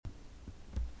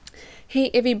Hey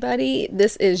everybody,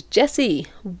 this is Jessie,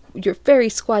 your fairy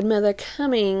squad mother,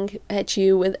 coming at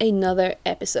you with another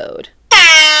episode.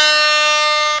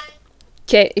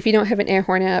 Okay, if you don't have an air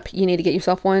horn app, you need to get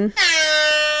yourself one.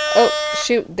 Oh,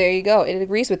 shoot, there you go. It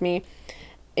agrees with me.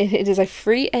 It is a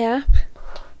free app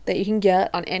that you can get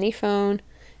on any phone,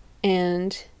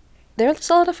 and they're just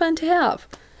a lot of fun to have.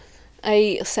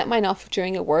 I set mine off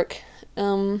during a work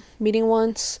meeting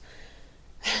once.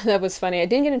 That was funny. I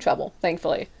didn't get in trouble,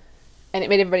 thankfully. And it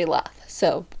made everybody laugh.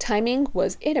 So, timing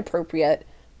was inappropriate,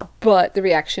 but the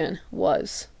reaction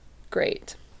was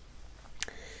great.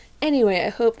 Anyway, I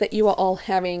hope that you are all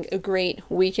having a great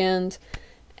weekend.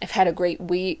 I've had a great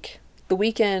week. The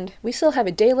weekend, we still have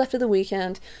a day left of the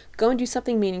weekend. Go and do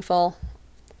something meaningful.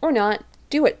 Or not.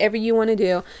 Do whatever you want to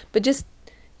do. But just,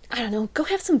 I don't know, go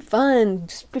have some fun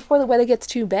just before the weather gets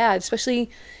too bad. Especially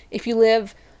if you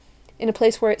live in a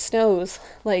place where it snows,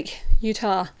 like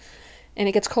Utah, and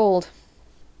it gets cold.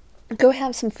 Go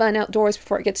have some fun outdoors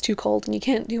before it gets too cold and you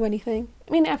can't do anything.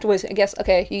 I mean, afterwards, I guess,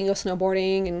 okay, you can go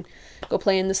snowboarding and go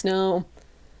play in the snow.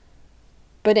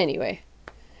 But anyway,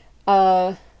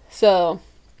 so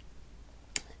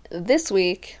this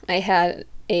week I had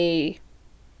a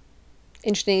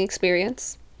interesting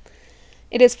experience.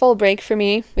 It is fall break for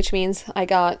me, which means I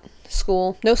got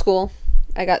no school.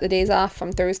 I got the days off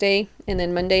from Thursday, and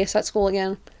then Monday I start school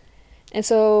again. And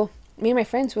so me and my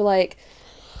friends were like,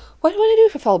 what do you want to do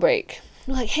for fall break?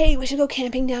 We're like, hey, we should go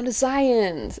camping down to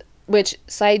Zion. Which,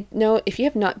 side note, if you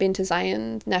have not been to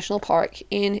Zion National Park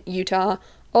in Utah,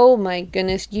 oh my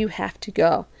goodness, you have to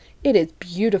go. It is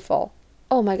beautiful.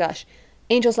 Oh my gosh.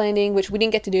 Angel's Landing, which we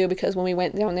didn't get to do because when we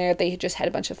went down there, they just had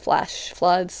a bunch of flash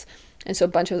floods. And so a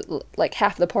bunch of, like,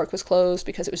 half of the park was closed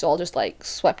because it was all just, like,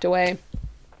 swept away.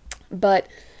 But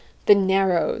the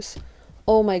Narrows,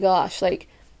 oh my gosh, like,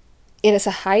 it is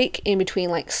a hike in between,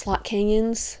 like, slot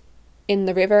canyons in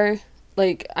the river.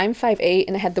 Like, I'm 5'8"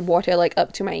 and I had the water, like,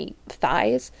 up to my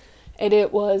thighs. And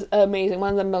it was amazing.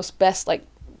 One of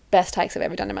the best hikes I've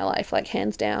ever done in my life, like,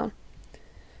 hands down.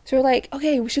 So we're like,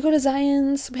 okay, we should go to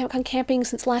Zion's. We haven't gone camping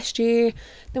since last year.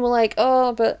 Then we're like,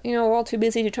 oh, but, you know, we're all too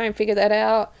busy to try and figure that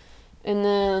out. And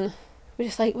then we're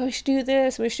just like, well, we should do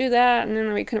this, we should do that. And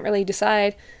then we couldn't really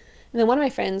decide. And then one of my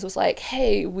friends was like,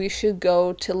 hey, we should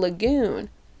go to Lagoon.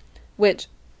 Which,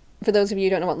 for those of you who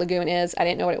don't know what Lagoon is, I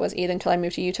didn't know what it was either until I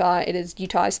moved to Utah. It is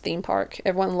Utah's theme park.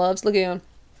 Everyone loves Lagoon.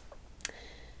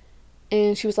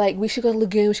 And she was like, we should go to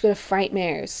Lagoon, we should go to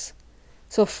Frightmares.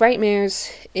 So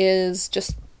Frightmares is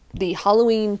just the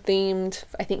Halloween themed,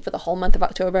 I think, for the whole month of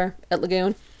October at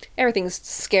Lagoon. Everything's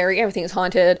scary, everything's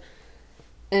haunted.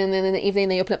 And then in the evening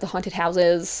they open up the haunted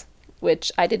houses,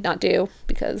 which I did not do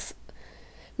because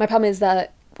my problem is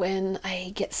that when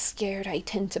I get scared, I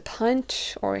tend to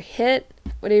punch or hit,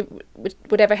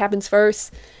 whatever happens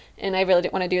first, and I really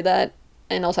didn't want to do that,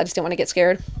 and also I just didn't want to get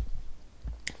scared.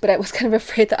 But I was kind of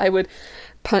afraid that I would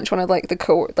punch one of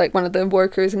one of the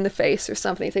workers in the face or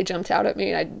something if they jumped out at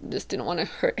me, and I just didn't want to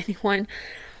hurt anyone.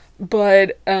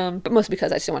 But mostly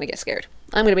because I just didn't want to get scared.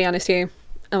 I'm gonna be honest here,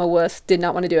 I'm a wuss, did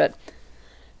not want to do it.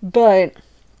 But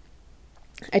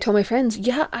I told my friends,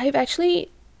 yeah, I've actually.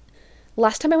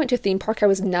 Last time I went to a theme park, I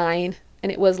was 9,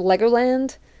 and it was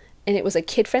Legoland, and it was a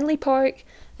kid-friendly park,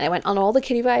 and I went on all the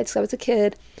kiddie rides because I was a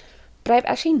kid, but I've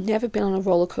actually never been on a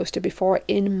roller coaster before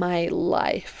in my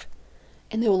life.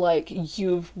 And they were like,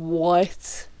 you've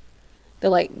what? They're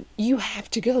like, you have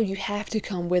to go, you have to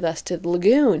come with us to the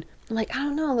Lagoon. I'm like, I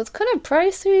don't know, that's kind of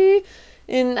pricey,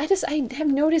 and I have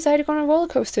no desire to go on a roller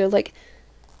coaster. Like,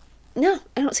 no,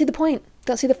 I don't see the point,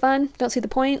 don't see the fun, don't see the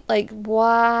point, like,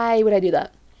 why would I do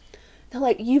that? They're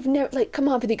like, you've never, like, come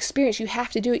on, for the experience, you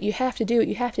have to do it, you have to do it,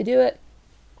 you have to do it.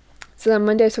 So on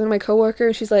Monday I was talking to my coworker,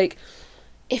 and she's like,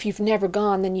 if you've never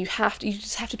gone, then you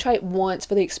just have to try it once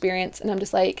for the experience. And I'm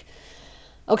just like,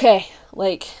 okay,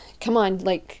 like, come on,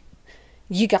 like,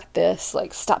 you got this,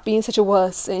 like, stop being such a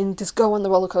wuss, and just go on the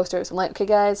roller coasters. I'm like, okay,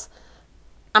 guys,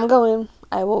 I'm going,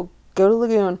 I will go to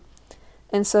Lagoon.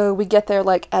 And so we get there,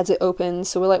 like, as it opens,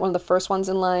 so we're, like, one of the first ones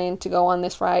in line to go on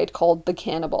this ride called the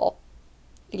Cannibal.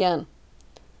 Again,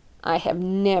 I have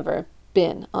never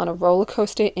been on a roller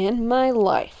coaster in my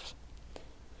life.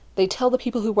 They tell the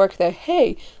people who work there,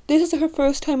 hey, this is her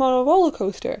first time on a roller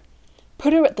coaster.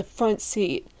 Put her at the front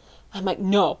seat. I'm like,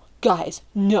 no, guys,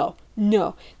 no.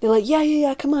 They're like,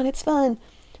 yeah, come on, it's fun.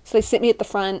 So they sit me at the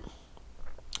front,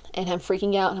 and I'm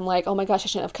freaking out, and I'm like, oh my gosh, I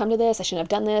shouldn't have come to this, I shouldn't have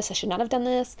done this, I should not have done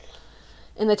this.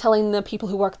 And they're telling the people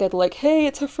who work there, they're like, hey,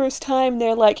 it's her first time. And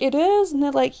they're like, it is? And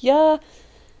they're like, yeah.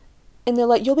 And they're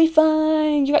like, you'll be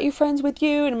fine, you got your friends with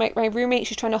you. And my roommate,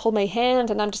 she's trying to hold my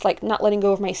hand, and I'm just like not letting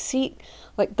go of my seat,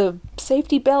 like the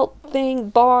safety belt thing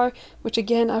bar, which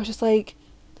again I was just like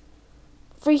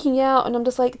freaking out. And I'm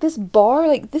just like, this bar,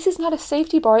 like this is not a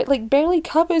safety bar, it like barely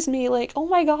covers me, like oh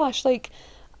my gosh, like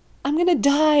I'm gonna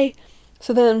die.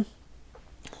 So then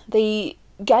they,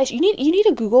 guys, you need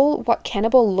to Google what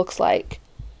cannibal looks like.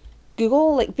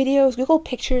 Google like videos, Google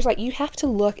pictures, like you have to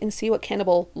look and see what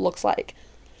cannibal looks like.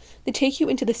 They take you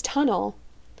into this tunnel,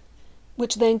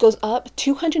 which then goes up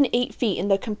 208 feet in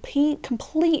the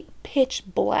complete pitch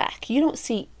black. You don't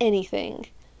see anything.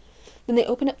 Then they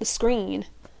open up the screen,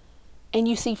 and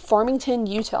you see Farmington,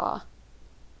 Utah.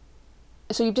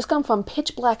 So you've just gone from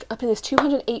pitch black up in this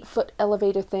 208-foot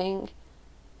elevator thing.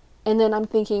 And then I'm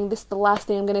thinking, this is the last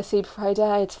thing I'm going to see before I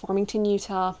die. It's Farmington,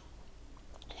 Utah.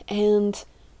 And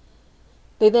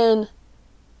they then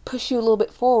push you a little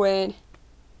bit forward,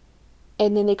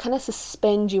 and then they kind of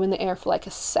suspend you in the air for like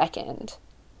a second.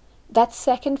 That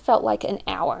second felt like an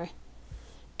hour.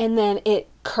 And then it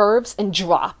curves and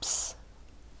drops.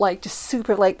 Like just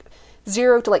super, like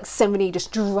 0 to like 70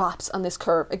 just drops on this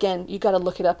curve. Again, you got to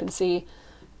look it up and see.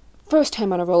 First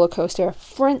time on a roller coaster,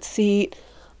 front seat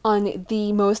on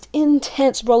the most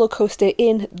intense roller coaster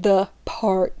in the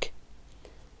park.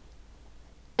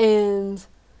 And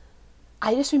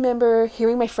I just remember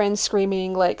hearing my friends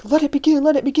screaming, like, let it begin,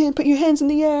 put your hands in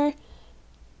the air.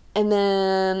 And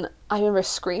then I remember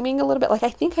screaming a little bit, like I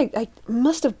think I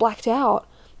must have blacked out,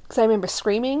 because I remember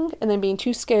screaming and then being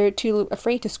too scared, too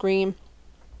afraid to scream.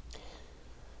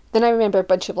 Then I remember a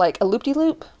bunch of like a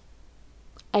loop-de-loop.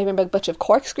 I remember a bunch of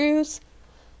corkscrews.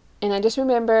 And I just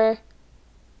remember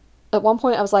at one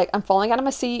point I was like, I'm falling out of my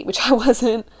seat, which I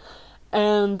wasn't.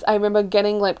 And I remember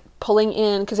getting like pulling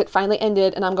in because it finally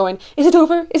ended, and I'm going, is it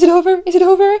over? Is it over? Is it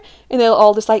over? And they're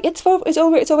all just like, it's over.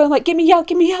 I'm like, get me out,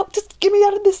 just get me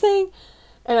out of this thing.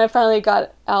 And I finally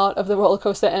got out of the roller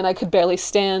coaster, and I could barely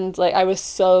stand. Like I was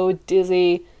so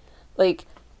dizzy. Like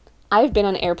I've been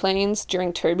on airplanes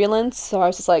during turbulence, so I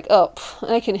was just like, oh,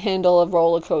 I can handle a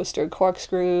roller coaster,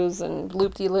 corkscrews and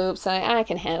loop-de-loops. I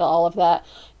can handle all of that.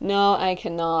 No, I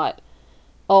cannot.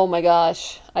 Oh my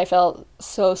gosh, I felt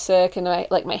so sick, and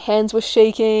my hands were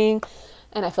shaking,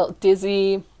 and I felt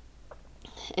dizzy.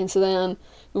 And so then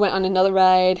we went on another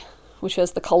ride, which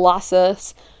was the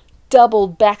Colossus, double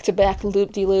back-to-back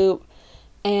loop-de-loop,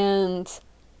 and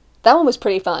that one was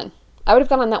pretty fun. I would have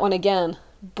gone on that one again,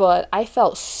 but I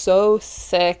felt so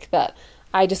sick that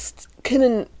I just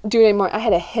couldn't do it anymore. I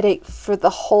had a headache for the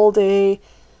whole day,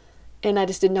 and I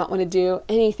just did not want to do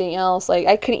anything else. Like,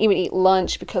 I couldn't even eat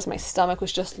lunch because my stomach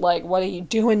was just like, what are you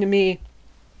doing to me?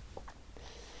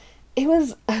 It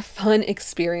was a fun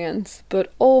experience,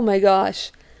 but oh my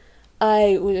gosh,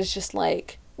 I was just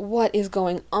like, what is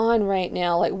going on right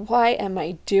now? Like, why am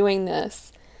I doing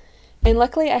this? And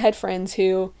luckily I had friends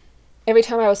who, every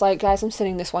time I was like, guys, I'm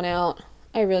sitting this one out,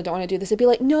 I really don't want to do this, they'd be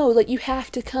like, no, like, you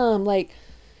have to come. Like,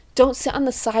 don't sit on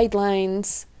the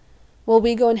sidelines while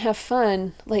we go and have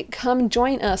fun. Like, come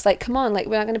join us. Like, come on. Like,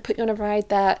 we're not going to put you on a ride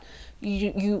that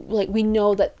you like, we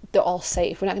know that they're all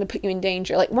safe. We're not going to put you in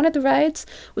danger. Like, one of the rides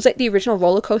was like the original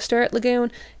roller coaster at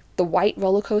Lagoon, the white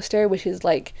roller coaster, which is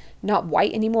like not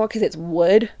white anymore because it's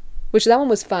wood, which that one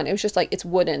was fun. It was just like, it's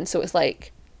wooden, so it's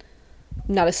like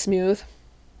not as smooth.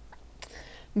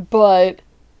 But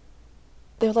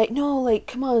they're like, no, like,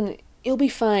 come on, it'll be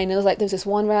fine. And it was like, there's this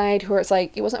one ride where it's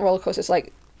like, it wasn't a roller coaster, it's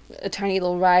like a tiny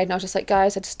little ride, and I was just like,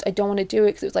 guys, I don't want to do it,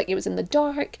 because it was like, it was in the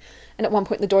dark, and at one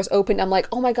point the doors opened. I'm like,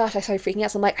 oh my gosh, I started freaking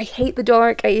out. So I'm like, I hate the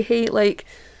dark, I hate like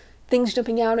things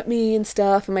jumping out at me and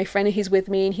stuff. And my friend, he's with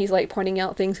me, and he's like pointing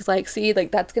out things. He's like, see,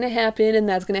 like, that's gonna happen and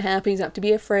that's gonna happen, you don't have to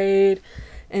be afraid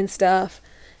and stuff.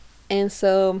 And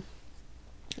so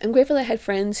I'm grateful I had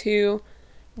friends who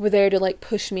were there to like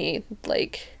push me,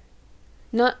 like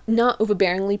not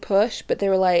overbearingly push, but they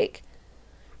were like,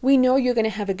 we know you're going to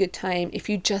have a good time if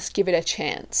you just give it a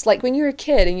chance. Like when you're a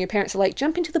kid and your parents are like,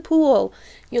 jump into the pool.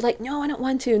 You're like, no, I don't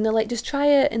want to. And they're like, just try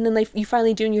it. And then you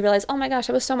finally do, and you realize, oh my gosh,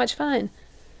 that was so much fun.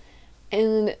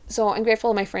 And so I'm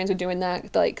grateful my friends were doing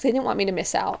that. Like, they didn't want me to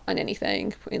miss out on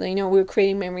anything. You know, we were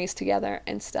creating memories together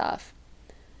and stuff.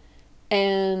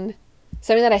 And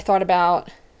something that I thought about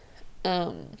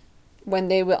when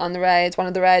they were on the rides, one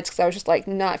of the rides, because I was just like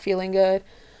not feeling good.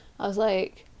 I was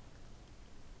like,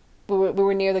 we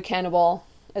were near the cannibal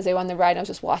as they were on the ride. I was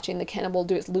just watching the cannibal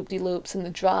do its loop-de-loops and the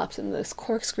drops and the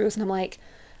corkscrews, and I'm like,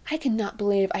 I cannot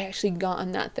believe I actually got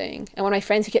on that thing. And one of my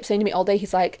friends, he kept saying to me all day,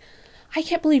 he's like, I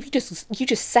can't believe you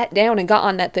just sat down and got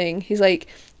on that thing. He's like,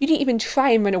 you didn't even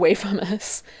try and run away from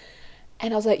us.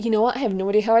 And I was like, you know what? I have no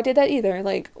idea how I did that either.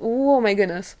 Like, oh my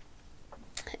goodness.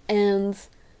 And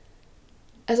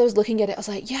as I was looking at it, I was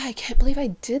like, yeah, I can't believe I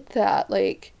did that.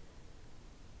 Like,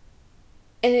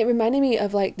 and it reminded me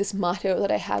of like this motto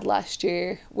that I had last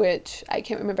year, which I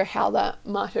can't remember how that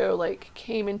motto like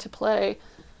came into play,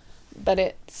 but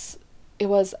it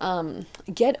was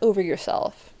get over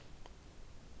yourself.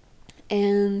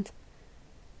 And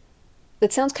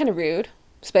that sounds kind of rude,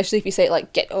 especially if you say it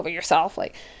like get over yourself,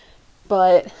 like,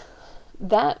 but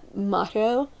that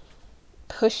motto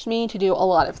pushed me to do a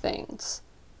lot of things.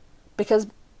 Because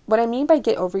what I mean by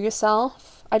get over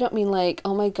yourself, I don't mean like,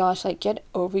 oh my gosh, like get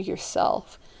over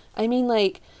yourself. I mean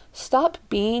like stop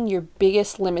being your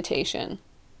biggest limitation.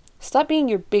 Stop being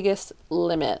your biggest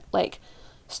limit. Like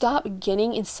stop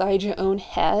getting inside your own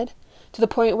head to the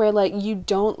point where like you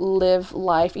don't live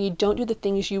life, you don't do the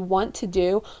things you want to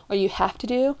do or you have to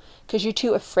do because you're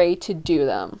too afraid to do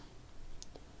them.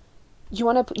 You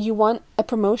want a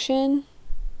promotion?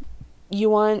 You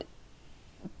want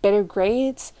better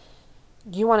grades?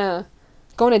 You want to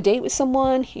go on a date with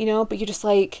someone, but you're just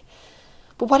like,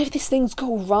 but what if these things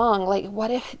go wrong? Like, what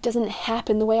if it doesn't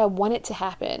happen the way I want it to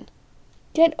happen?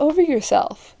 Get over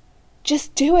yourself.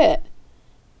 Just do it.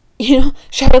 Shia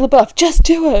LaBeouf, just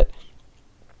do it.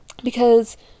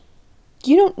 Because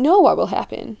you don't know what will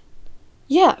happen.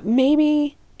 Yeah,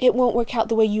 maybe it won't work out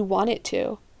the way you want it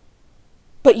to.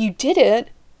 But you did it,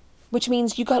 which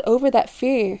means you got over that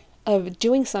fear of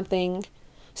doing something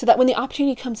so that when the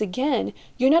opportunity comes again,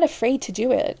 you're not afraid to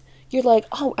do it. You're like,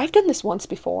 oh, I've done this once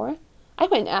before. I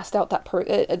went and asked out that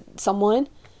someone,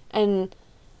 and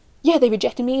yeah, they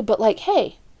rejected me, but like,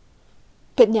 hey,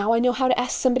 but now I know how to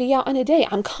ask somebody out on a date.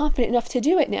 I'm confident enough to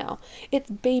do it now. It's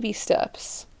baby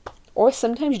steps. Or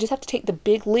sometimes you just have to take the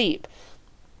big leap.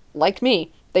 Like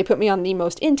me, they put me on the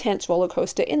most intense roller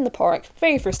coaster in the park,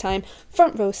 very first time,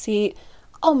 front row seat.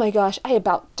 Oh my gosh, I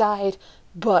about died,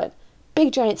 but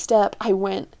big giant step, I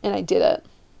went and I did it.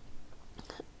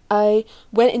 I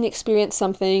went and experienced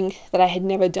something that I had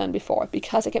never done before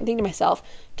because I kept thinking to myself,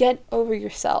 get over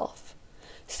yourself.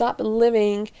 Stop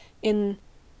living in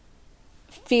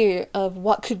fear of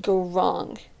what could go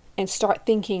wrong and start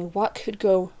thinking what could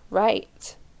go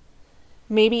right.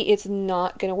 Maybe it's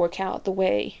not going to work out the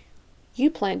way you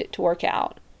planned it to work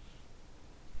out.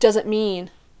 Doesn't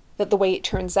mean that the way it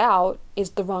turns out is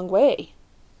the wrong way.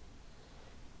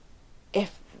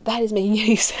 If that is making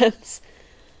any sense.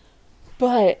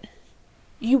 But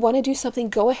you want to do something,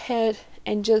 go ahead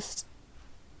and just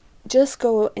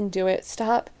go and do it.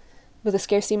 Stop with a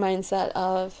scarcity mindset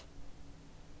of,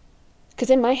 because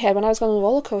in my head when I was going on the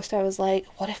roller coaster, I was like,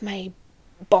 what if my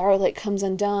bar like comes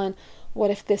undone?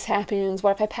 What if this happens?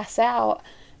 What if I pass out?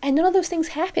 And none of those things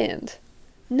happened.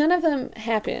 None of them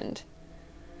happened.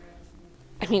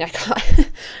 I mean,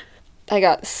 I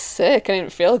got sick. I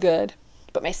didn't feel good.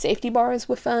 But my safety bars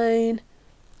were fine.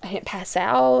 I didn't pass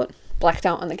out. Blacked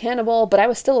out on the cannibal, but I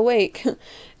was still awake.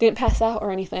 Didn't pass out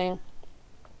or anything.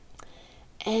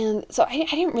 And so I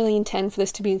didn't really intend for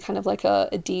this to be kind of like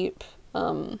a deep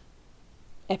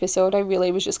episode. I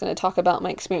really was just going to talk about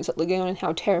my experience at Lagoon and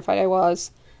how terrified I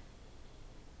was.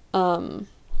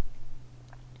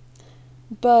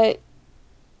 But,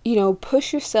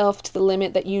 push yourself to the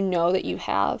limit that you know that you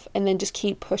have, and then just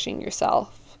keep pushing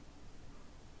yourself.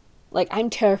 Like, I'm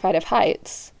terrified of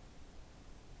heights.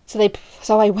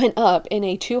 So I went up in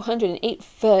a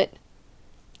 208-foot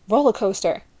roller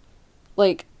coaster.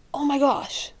 Like, oh my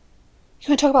gosh. You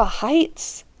want to talk about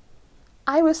heights?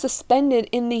 I was suspended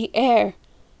in the air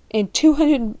in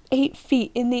 208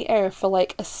 feet in the air for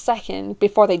like a second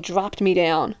before they dropped me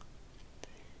down.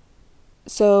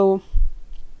 So,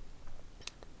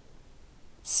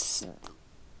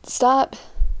 stop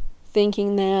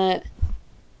thinking that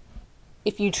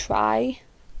if you try,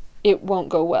 it won't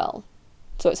go well.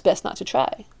 So it's best not to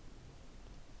try.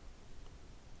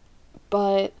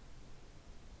 But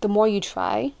the more you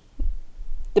try,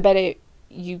 the better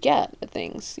you get at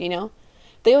things,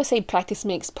 They always say practice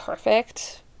makes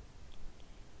perfect.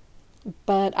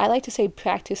 But I like to say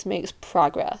practice makes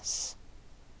progress.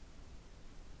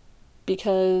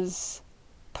 Because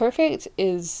perfect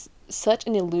is such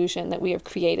an illusion that we have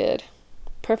created.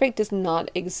 Perfect does not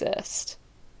exist.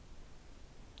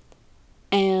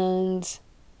 And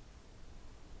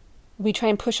we try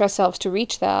and push ourselves to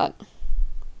reach that,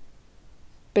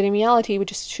 but in reality, we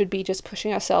should be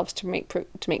pushing ourselves to make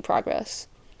progress.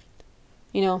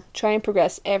 Try and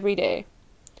progress every day.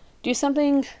 Do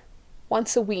something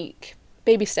once a week,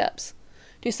 baby steps.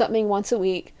 Do something once a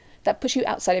week that puts you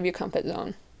outside of your comfort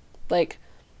zone. Like,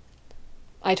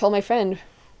 I told my friend,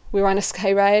 we were on a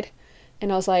sky ride,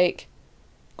 and I was like,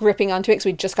 gripping onto it because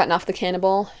we'd just gotten off the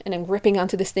cannibal, and I'm gripping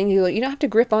onto this thing. He's like, you don't have to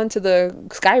grip onto the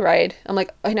sky ride. I'm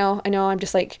like, I know. I'm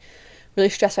just like really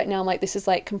stressed right now. I'm like, this is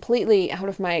like completely out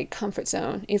of my comfort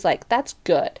zone. He's like, that's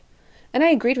good. And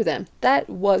I agreed with him. That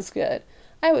was good.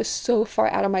 I was so far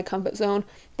out of my comfort zone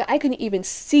that I couldn't even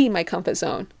see my comfort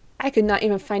zone. I could not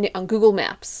even find it on Google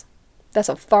Maps. That's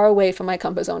how far away from my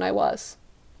comfort zone I was.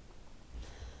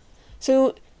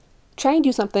 So try and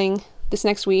do something this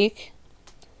next week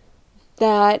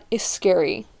that is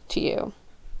scary to you.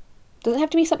 Doesn't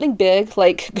have to be something big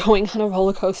like going on a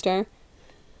roller coaster,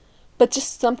 but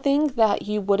just something that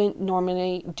you wouldn't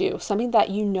normally do, something that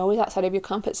you know is outside of your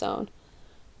comfort zone.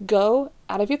 Go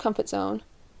out of your comfort zone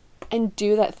and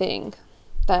do that thing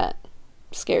that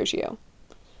scares you.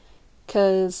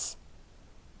 Because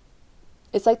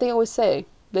it's like they always say,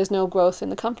 there's no growth in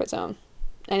the comfort zone.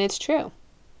 And it's true.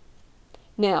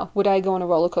 Now, would I go on a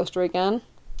roller coaster again?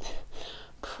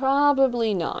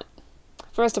 Probably not.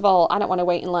 First of all, I don't want to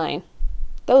wait in line.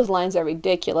 Those lines are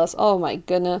ridiculous. Oh my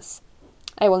goodness.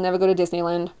 I will never go to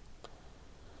Disneyland.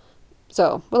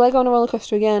 So, will I go on a roller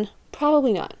coaster again?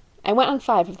 Probably not. I went on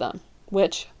 5 of them,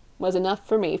 which was enough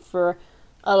for me for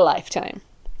a lifetime.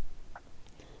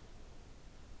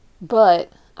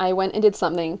 But I went and did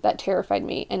something that terrified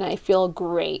me, and I feel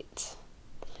great.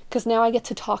 Because now I get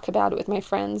to talk about it with my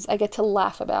friends. I get to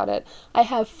laugh about it. I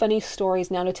have funny stories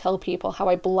now to tell people how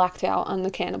I blacked out on the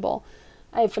cannibal.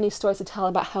 I have funny stories to tell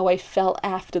about how I felt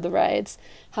after the rides.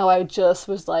 How I just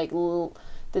was like,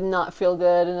 did not feel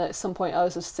good. And at some point I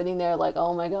was just sitting there like,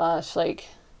 oh my gosh, like,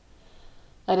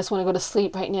 I just want to go to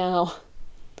sleep right now.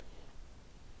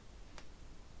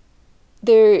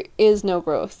 There is no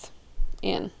growth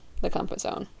in the comfort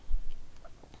zone.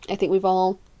 I think we've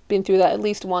all been through that at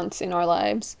least once in our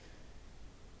lives.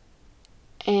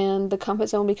 And the comfort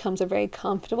zone becomes a very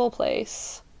comfortable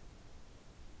place.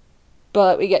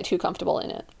 But we get too comfortable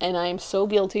in it. And I'm so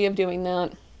guilty of doing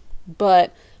that.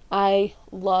 But I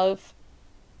love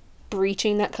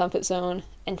breaching that comfort zone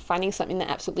and finding something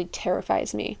that absolutely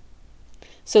terrifies me.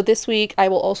 So this week, I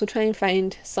will also try and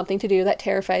find something to do that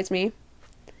terrifies me.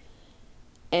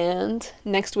 And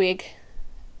next week,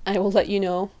 I will let you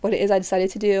know what it is I decided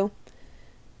to do.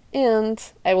 And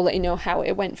I will let you know how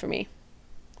it went for me.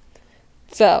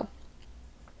 So,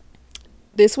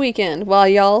 this weekend, while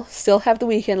y'all still have the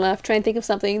weekend left, try and think of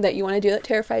something that you want to do that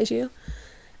terrifies you.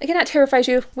 Again, that terrifies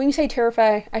you. When you say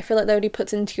terrify, I feel like that already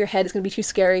puts into your head it's going to be too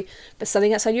scary. But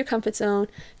something outside your comfort zone,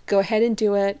 go ahead and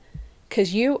do it.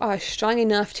 Because you are strong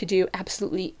enough to do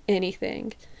absolutely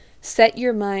anything. Set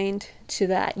your mind to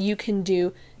that. You can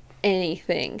do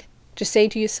anything. Just say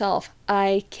to yourself,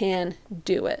 I can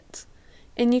do it.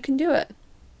 And you can do it.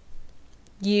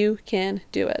 You can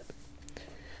do it.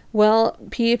 Well,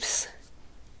 peeps,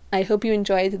 I hope you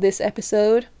enjoyed this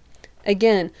episode.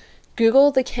 Again,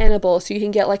 Google the cannibal so you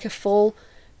can get like a full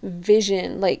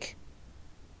vision, like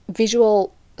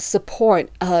visual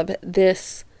support of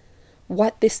this,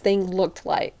 what this thing looked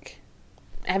like.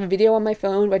 I have a video on my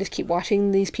phone where I just keep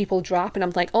watching these people drop and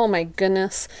I'm like, oh my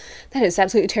goodness, that is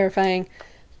absolutely terrifying.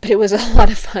 But it was a lot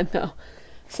of fun though.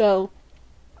 So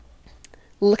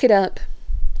look it up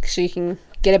so you can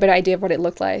get a better idea of what it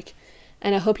looked like.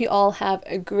 And I hope you all have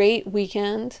a great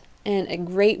weekend and a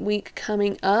great week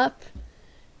coming up.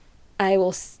 I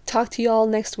will talk to you all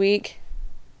next week.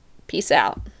 Peace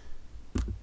out.